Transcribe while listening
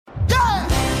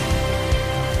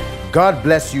God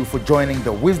bless you for joining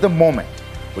the Wisdom Moment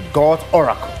with God's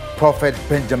Oracle, Prophet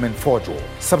Benjamin Forjo.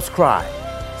 Subscribe,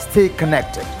 stay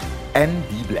connected, and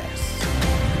be blessed.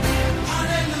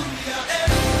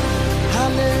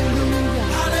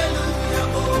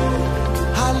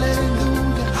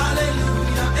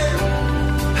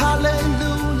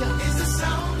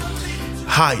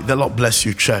 Hi, the Lord bless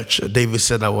you, church. David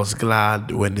said, I was glad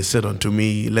when they said unto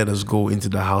me, let us go into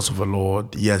the house of the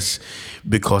Lord. Yes,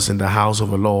 because in the house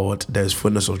of the Lord, there's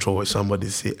fullness of joy. Somebody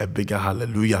say a bigger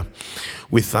hallelujah.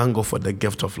 We thank God for the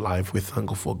gift of life. We thank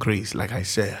God for grace. Like I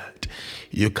said,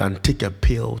 you can take a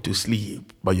pill to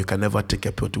sleep, but you can never take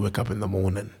a pill to wake up in the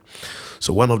morning.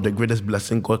 So one of the greatest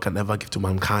blessings God can ever give to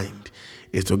mankind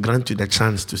is to grant you the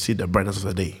chance to see the brightness of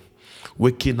the day.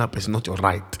 Waking up is not your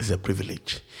right, it's a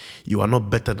privilege. You are not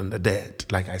better than the dead.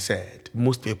 Like I said,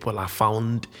 most people are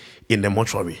found in the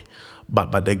mortuary, but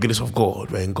by the grace of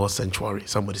God, we're in God's sanctuary.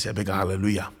 Somebody say a big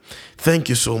hallelujah. Thank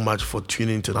you so much for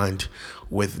tuning tonight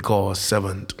with God's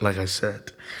servant. Like I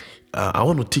said, I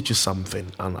want to teach you something,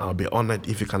 and I'll be honored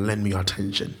if you can lend me your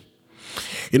attention.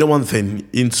 You know one thing,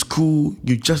 in school,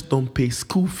 you just don't pay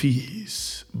school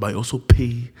fees, but you also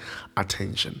pay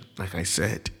attention. Like I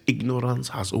said, ignorance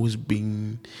has always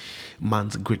been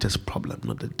man's greatest problem,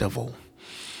 not the devil.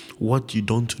 What you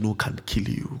don't know can kill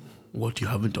you. What you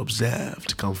haven't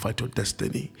observed can fight your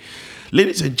destiny.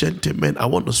 Ladies and gentlemen, I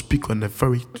want to speak on a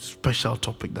very special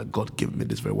topic that God gave me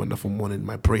this very wonderful morning in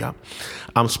my prayer.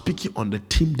 I'm speaking on the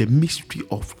theme, the mystery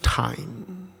of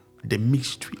time. The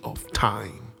mystery of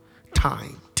time.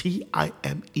 Time,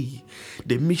 T-I-M-E,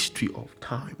 the mystery of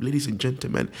time. Ladies and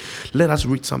gentlemen, let us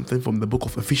read something from the book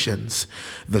of Ephesians,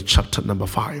 the chapter number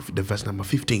 5, the verse number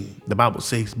 15. The Bible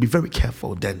says, be very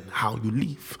careful then how you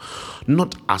live,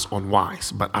 not as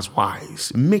unwise, but as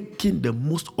wise, making the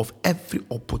most of every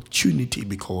opportunity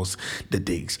because the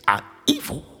days are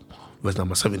evil. Verse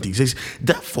number 17 says,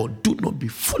 therefore do not be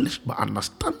foolish, but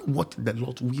understand what the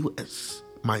Lord's will is.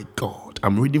 My God,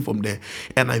 I'm reading from the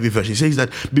NIV version. It says that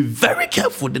be very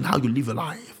careful then how you live your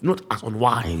life, not as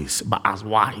unwise, but as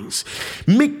wise,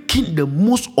 making the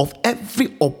most of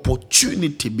every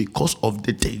opportunity because of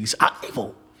the days are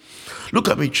evil. Look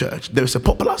at me, church. There is a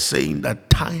popular saying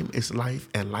that time is life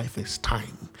and life is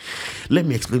time. Let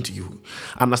me explain to you.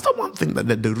 Understand one thing, that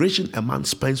the duration a man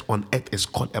spends on earth is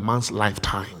called a man's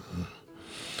lifetime.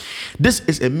 This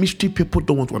is a mystery people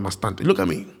don't want to understand. Look at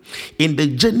me. In the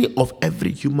journey of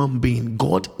every human being,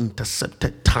 God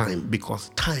intercepted time because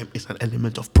time is an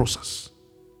element of process.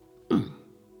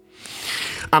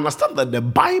 Understand that the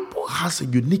Bible has a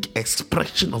unique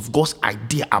expression of God's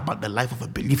idea about the life of a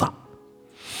believer.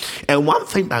 And one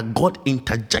thing that God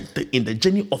interjected in the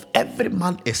journey of every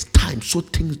man is time, so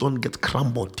things don't get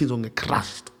crumbled, things don't get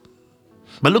crushed.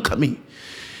 But look at me.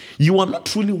 You are not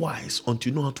truly wise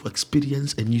until you know how to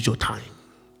experience and use your time.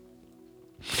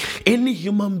 Any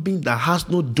human being that has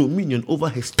no dominion over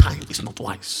his time is not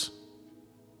wise.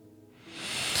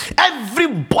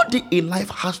 Everybody in life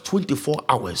has 24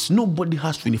 hours. Nobody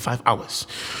has 25 hours.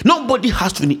 Nobody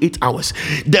has 28 hours.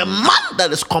 The man that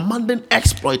is commanding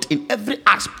exploit in every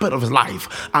aspect of his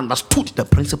life understood the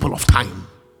principle of time.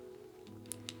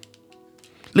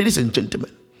 Ladies and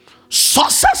gentlemen,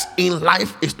 success in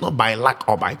life is not by luck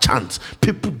or by chance.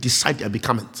 People decide their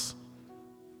becomings.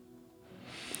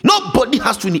 Nobody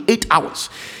has 28 hours.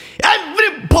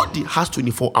 Everybody has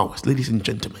 24 hours. Ladies and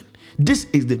gentlemen, this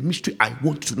is the mystery. I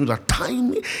want you to know that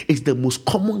time is the most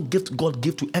common gift God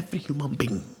gives to every human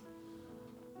being.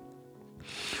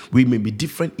 We may be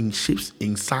different in shapes,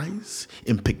 in size,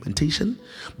 in pigmentation,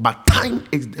 but time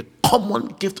is the common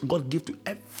gift God gives to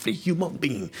every human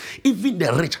being. Even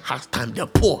the rich has time, the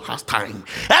poor has time.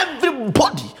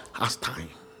 Everybody has time.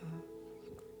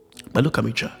 But look at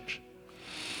me, church.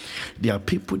 There are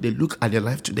people, they look at their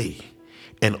life today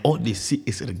and all they see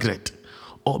is regret,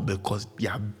 all because they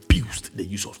abused the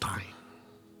use of time.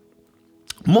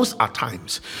 Most at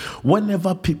times,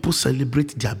 whenever people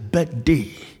celebrate their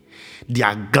birthday, they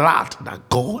are glad that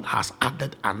God has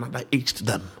added another age to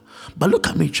them. But look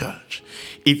at me, church.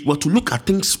 If we're to look at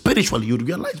things spiritually, you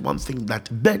realize one thing, that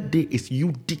birthday is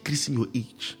you decreasing your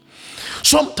age.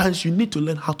 Sometimes you need to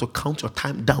learn how to count your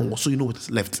time down so you know what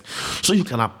is left, so you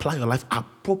can apply your life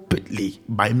appropriately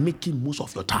by making most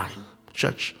of your time.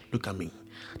 Church, look at me.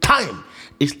 Time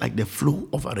is like the flow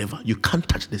of a river. You can't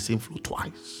touch the same flow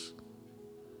twice.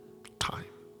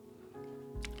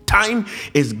 Time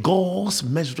is God's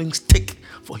measuring stick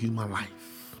for human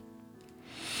life.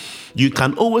 You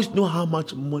can always know how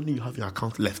much money you have in your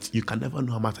account left. You can never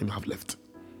know how much time you have left.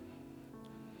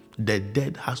 The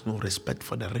dead has no respect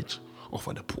for the rich or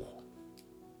for the poor.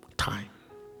 Time.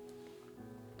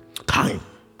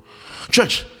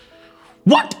 Church,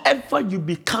 whatever you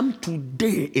become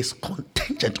today is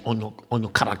contingent on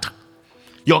your character.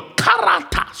 Your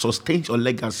character sustains your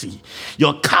legacy.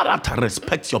 Your character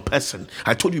respects your person.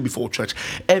 I told you before, church,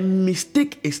 a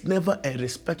mistake is never a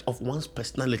respect of one's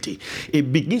personality.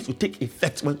 It begins to take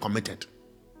effect when committed.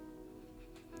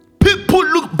 People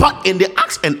look back and they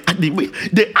ask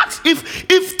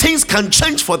if things can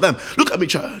change for them. Look at me,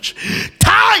 church.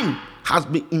 Time has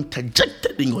been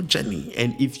interjected in your journey,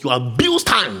 and if you abuse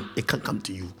time, it can't come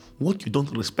to you. What you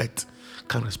don't respect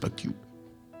can't respect you.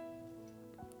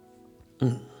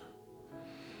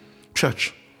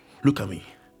 Church, look at me.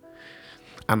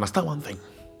 Understand one thing.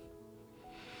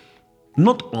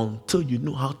 Not until you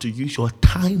know how to use your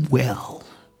time well,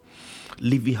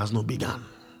 living has not begun.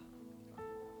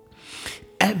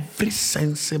 Every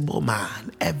sensible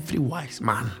man, every wise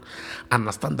man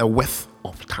understand the worth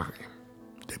of time.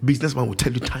 The businessman will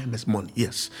tell you time is money.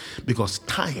 Yes, because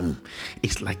time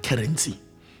is like currency.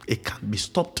 It can be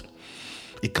stopped,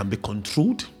 it can be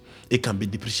controlled, it can be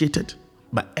depreciated,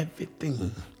 but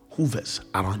everything hovers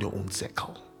around your own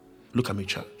circle. Look at me,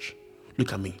 church.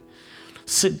 Look at me.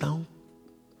 Sit down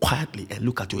quietly and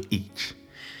look at your age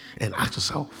and ask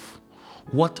yourself,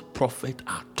 what profit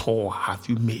at all have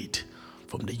you made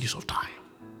from the use of time?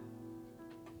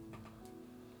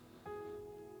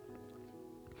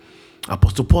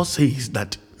 Apostle Paul says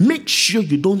that make sure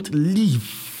you don't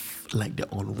live like the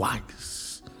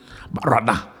unwise, but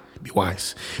rather be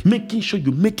wise. Making sure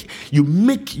you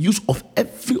make use of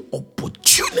every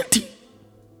opportunity.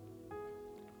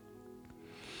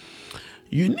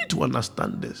 You need to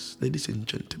understand this, ladies and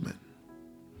gentlemen.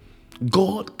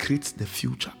 God creates the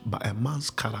future, but a man's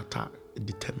character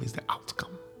determines the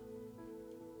outcome.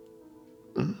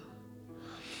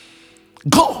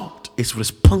 God is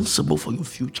responsible for your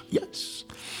future. Yes.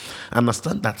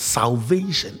 Understand that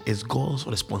salvation is God's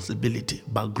responsibility,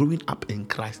 but growing up in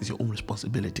Christ is your own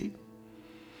responsibility.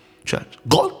 Church,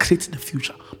 God creates the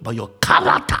future, but your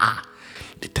character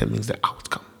determines the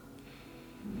outcome.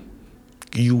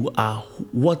 You are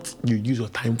what you use your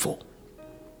time for.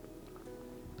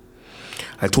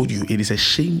 I told you, it is a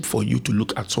shame for you to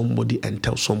look at somebody and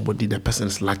tell somebody the person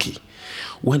is lucky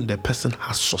when the person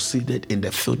has succeeded in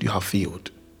the field you have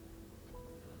failed.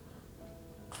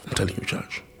 I'm telling you,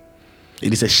 church.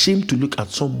 It is a shame to look at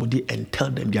somebody and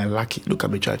tell them they are lucky. Look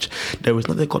at me, church. There is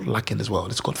nothing called luck in this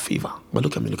world. It's called favor. But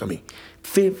look at me.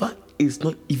 Favor is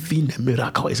not even a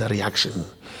miracle. It's a reaction.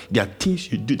 There are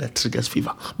things you do that triggers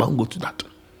favor. But I'll go to that.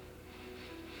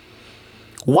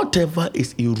 Whatever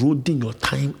is eroding your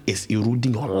time is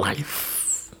eroding your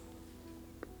life.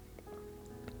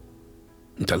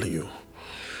 I'm telling you.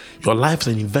 Your life is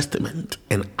an investment,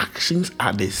 and actions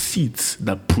are the seeds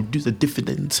that produce the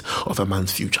dividends of a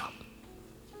man's future.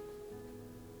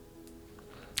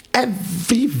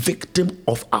 Every victim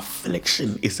of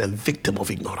affliction is a victim of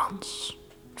ignorance.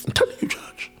 I'm telling you,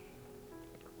 church.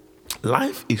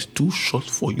 Life is too short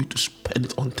for you to spend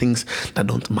it on things that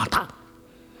don't matter.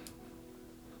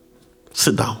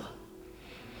 Sit down.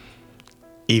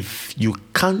 If you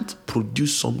can't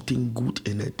produce something good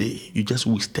in a day, you just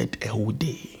wasted a whole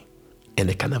day, and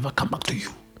it can never come back to you.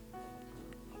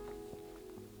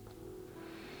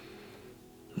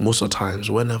 Most of the times,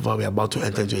 whenever we're about to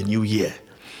enter into a new year,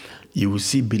 you will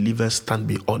see believers stand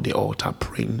before the altar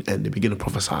praying, and they begin to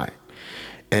prophesy.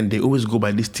 And they always go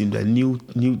by this theme, the new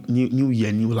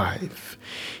year, new life.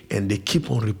 And they keep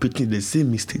on repeating the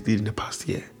same mistake they did in the past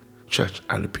year. Church,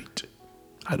 I repeat.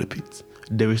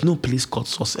 There is no place called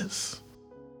success.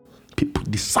 People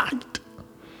decide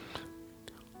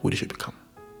who they should become.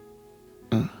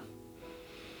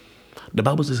 The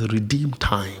Bible says redeem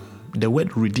time. The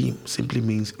word redeem simply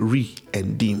means re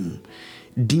and deem.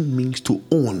 Deem means to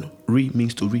own. Re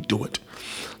means to redo it.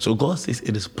 So God says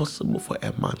it is possible for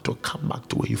a man to come back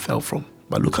to where you fell from.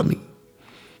 But look at me.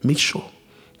 Make sure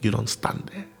you don't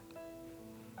stand there.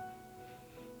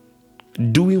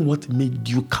 Doing what made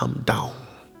you come down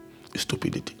is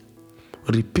stupidity.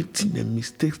 Repeating the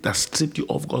mistakes that stripped you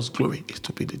of God's glory is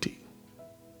stupidity.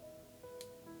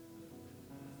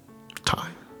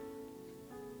 Time.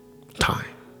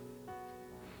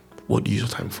 What do you use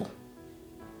your time for?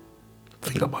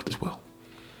 Think about this well.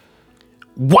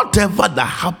 Whatever that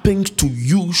happens to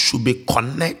you should be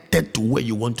connected to where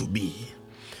you want to be.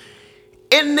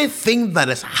 Anything that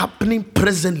is happening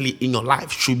presently in your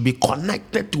life should be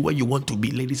connected to where you want to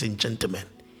be, ladies and gentlemen.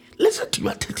 Listen to you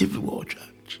attentively, world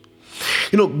church.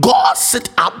 You know, God sits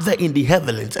up there in the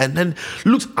heavens and then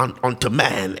looks unto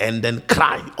man and then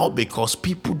cry, all because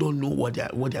people don't know what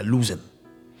they're losing.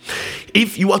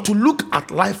 If you are to look at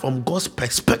life from God's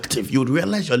perspective, you would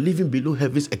realize you're living below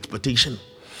heaven's expectation.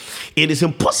 It is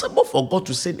impossible for God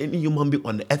to send any human being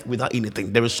on the earth without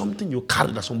anything. There is something you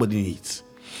carry that somebody needs.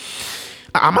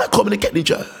 Am I communicating,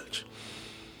 church?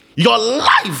 Your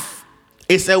life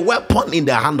is a weapon in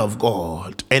the hand of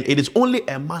God, and it is only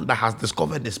a man that has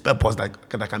discovered this purpose that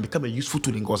can become a useful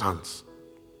tool in God's hands.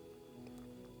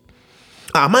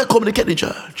 Am I communicating,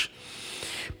 church?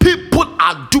 People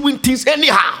are doing things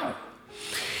anyhow.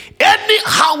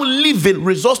 Anyhow living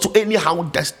results to anyhow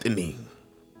destiny.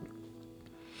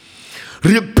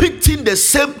 Repeating the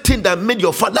same thing that made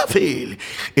your father fail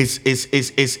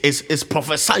is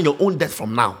prophesying your own death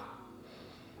from now.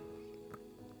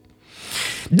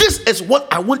 This is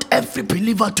what I want every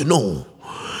believer to know,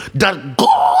 that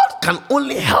God can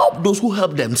only help those who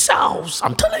help themselves.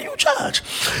 I'm telling you, church.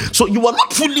 So you are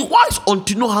not fully wise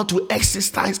until you know how to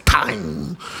exercise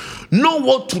time, know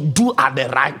what to do at the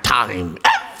right time.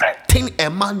 Everything a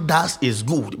man does is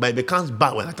good, but it becomes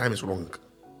bad when the time is wrong.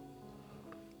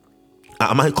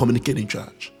 Am I communicating,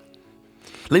 church?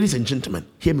 Ladies and gentlemen,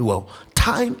 hear me well.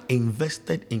 Time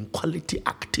invested in quality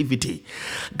activity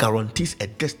guarantees a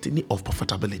destiny of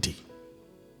profitability.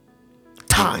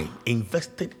 Time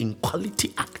invested in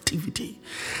quality activity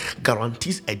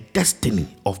guarantees a destiny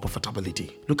of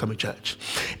profitability. Look at me, church.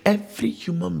 Every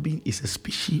human being is a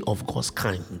species of God's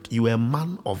kind. You are a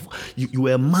man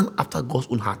after God's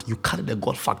own heart. You carry the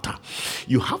God factor.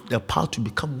 You have the power to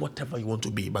become whatever you want to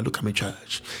be. But look at me,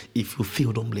 church. If you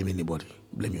fail, don't blame anybody.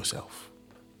 Blame yourself.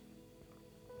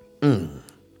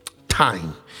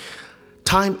 Time.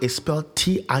 Time is spelled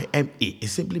T-I-M-E. It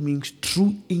simply means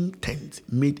true intent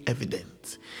made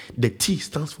evident. The T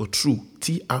stands for true,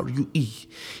 T-R-U-E.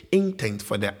 Intent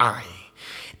for the I.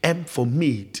 M for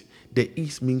made. The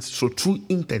E means so true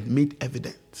intent made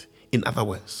evident. In other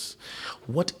words,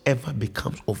 whatever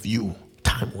becomes of you,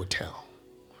 time will tell.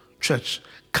 Church,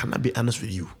 can I be honest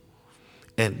with you?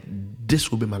 And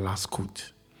this will be my last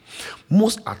quote.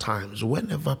 Most of times,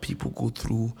 whenever people go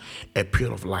through a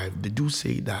period of life, they do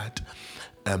say that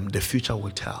the future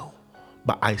will tell.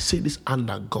 But I say this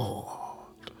under God.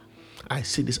 I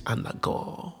say this under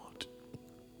God.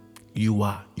 You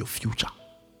are your future.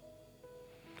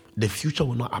 The future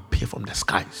will not appear from the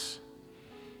skies.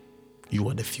 You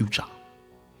are the future.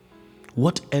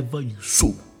 Whatever you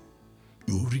sow,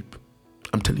 you reap.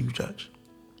 I'm telling you, church.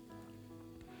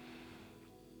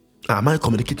 Am I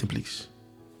communicating, please?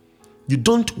 You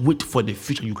don't wait for the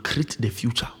future, you create the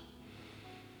future.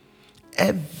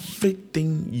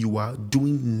 Everything you are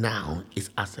doing now is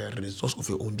as a result of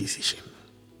your own decision.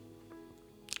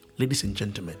 Ladies and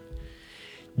gentlemen,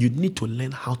 you need to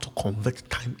learn how to convert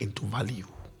time into value.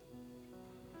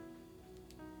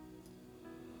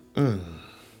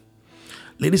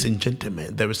 Ladies and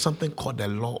gentlemen, there is something called the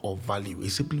law of value. It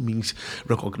simply means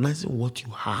recognizing what you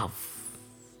have.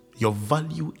 Your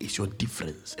value is your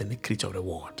difference and it creates a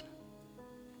reward.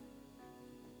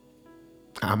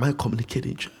 Am I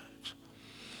communicating, church?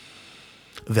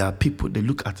 There are people, they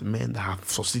look at men that have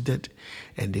succeeded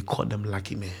and they call them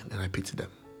lucky men, and I pity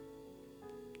them.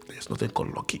 There's nothing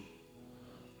called lucky.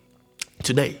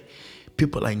 Today,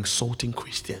 people are insulting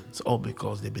Christians all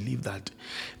because they believe that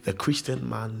the Christian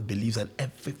man believes that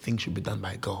everything should be done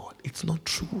by God. It's not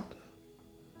true.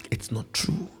 It's not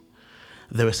true.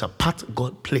 There is a part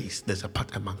God plays. There's a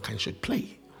part a mankind should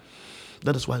play.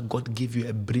 That is why God gave you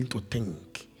a brain to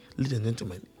think. Ladies and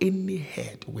gentlemen, any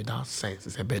head without sense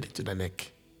is a burden to the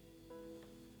neck.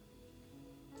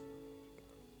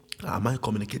 Am I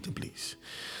communicating, please?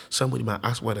 Somebody might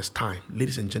ask, what is time?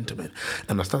 Ladies and gentlemen,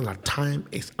 understand that time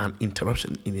is an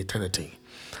interruption in eternity.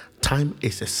 Time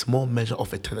is a small measure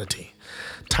of eternity.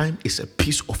 Time is a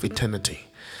piece of eternity.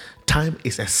 Time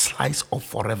is a slice of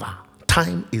forever.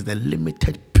 Time is the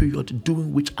limited period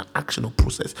during which an action or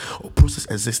process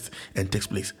exists and takes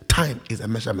place. Time is a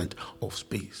measurement of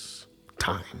space.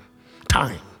 Time.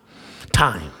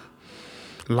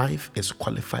 Life is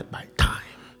qualified by time.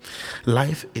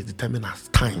 Life is determined as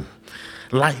time.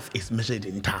 Life is measured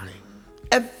in time.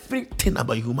 Everything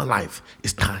about human life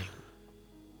is time.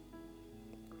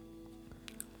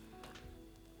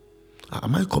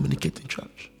 Am I communicating,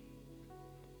 church?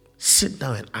 Sit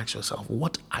down and ask yourself,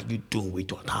 what are you doing with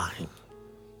your time?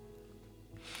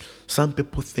 Some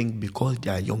people think because they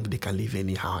are young, they can live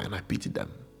anyhow, and I pity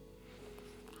them.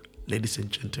 Ladies and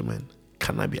gentlemen,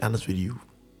 can I be honest with you?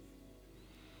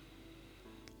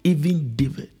 Even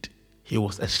David, he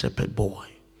was a shepherd boy,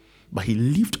 but he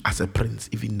lived as a prince,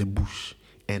 even in the bush,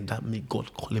 and that made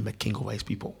God call him a king over his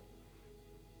people.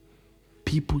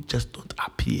 People just don't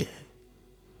appear.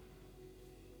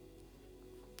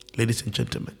 Ladies and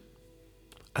gentlemen,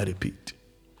 I repeat,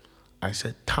 I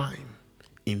said time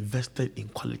invested in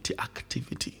quality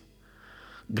activity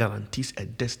guarantees a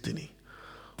destiny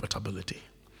with ability.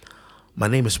 My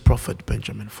name is Prophet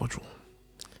Benjamin Fodjo.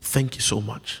 Thank you so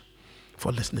much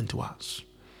for listening to us.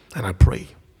 And I pray,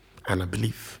 and I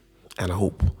believe, and I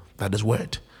hope that this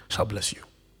word shall bless you.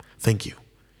 Thank you.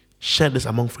 Share this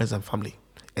among friends and family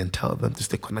and tell them to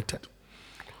stay connected.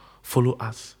 Follow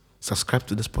us, subscribe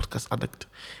to this podcast addict,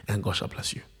 and God shall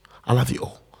bless you. I love you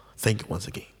all. Thank you once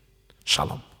again.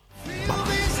 Shalom.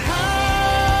 Bye-bye.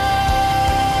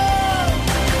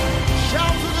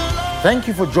 Thank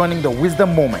you for joining the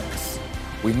Wisdom Moments.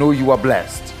 We know you are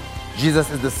blessed.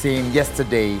 Jesus is the same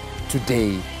yesterday,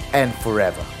 today, and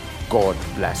forever. God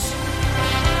bless you.